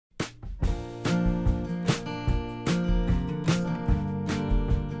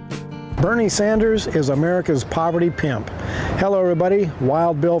Bernie Sanders is America's poverty pimp. Hello everybody,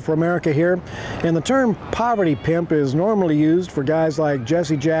 Wild Bill for America here. And the term poverty pimp is normally used for guys like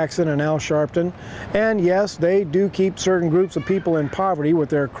Jesse Jackson and Al Sharpton. And yes, they do keep certain groups of people in poverty with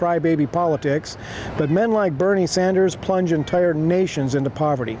their crybaby politics. But men like Bernie Sanders plunge entire nations into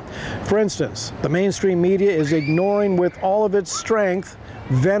poverty. For instance, the mainstream media is ignoring with all of its strength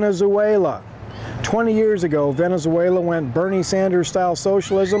Venezuela. 20 years ago, Venezuela went Bernie Sanders-style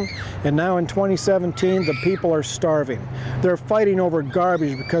socialism, and now in 2017, the people are starving. They're fighting over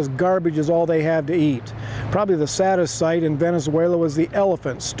garbage because garbage is all they have to eat. Probably the saddest sight in Venezuela was the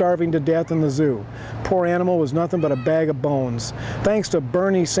elephant starving to death in the zoo. Poor animal was nothing but a bag of bones. Thanks to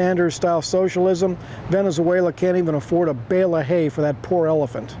Bernie Sanders-style socialism, Venezuela can't even afford a bale of hay for that poor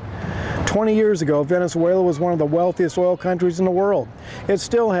elephant. 20 years ago, Venezuela was one of the wealthiest oil countries in the world. It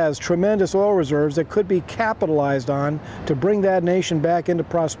still has tremendous oil reserves that could be capitalized on to bring that nation back into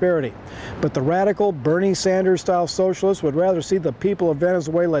prosperity. But the radical Bernie Sanders-style socialists would rather see the people of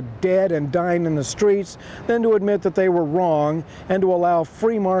Venezuela dead and dying in the streets than to admit that they were wrong and to allow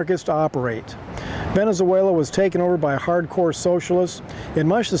free markets to operate. Venezuela was taken over by hardcore socialists in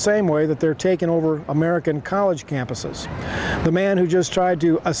much the same way that they're taking over American college campuses. The man who just tried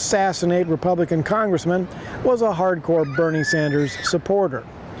to assassinate Republican congressmen was a hardcore Bernie Sanders supporter.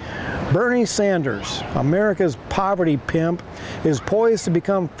 Bernie Sanders, America's poverty pimp, is poised to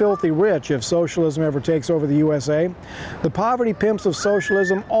become filthy rich if socialism ever takes over the USA. The poverty pimps of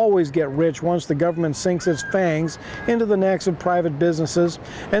socialism always get rich once the government sinks its fangs into the necks of private businesses,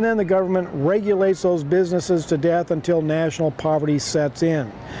 and then the government regulates those businesses to death until national poverty sets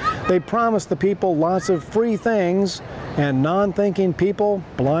in. They promise the people lots of free things, and non-thinking people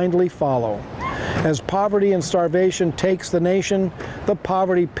blindly follow. As poverty and starvation takes the nation, the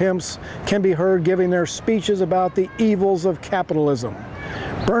poverty pimps can be heard giving their speeches about the evils of capitalism.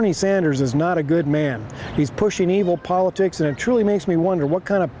 Bernie Sanders is not a good man. He's pushing evil politics, and it truly makes me wonder what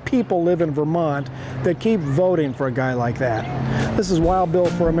kind of people live in Vermont that keep voting for a guy like that. This is Wild Bill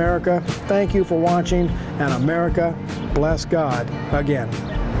for America. Thank you for watching, and America bless God again.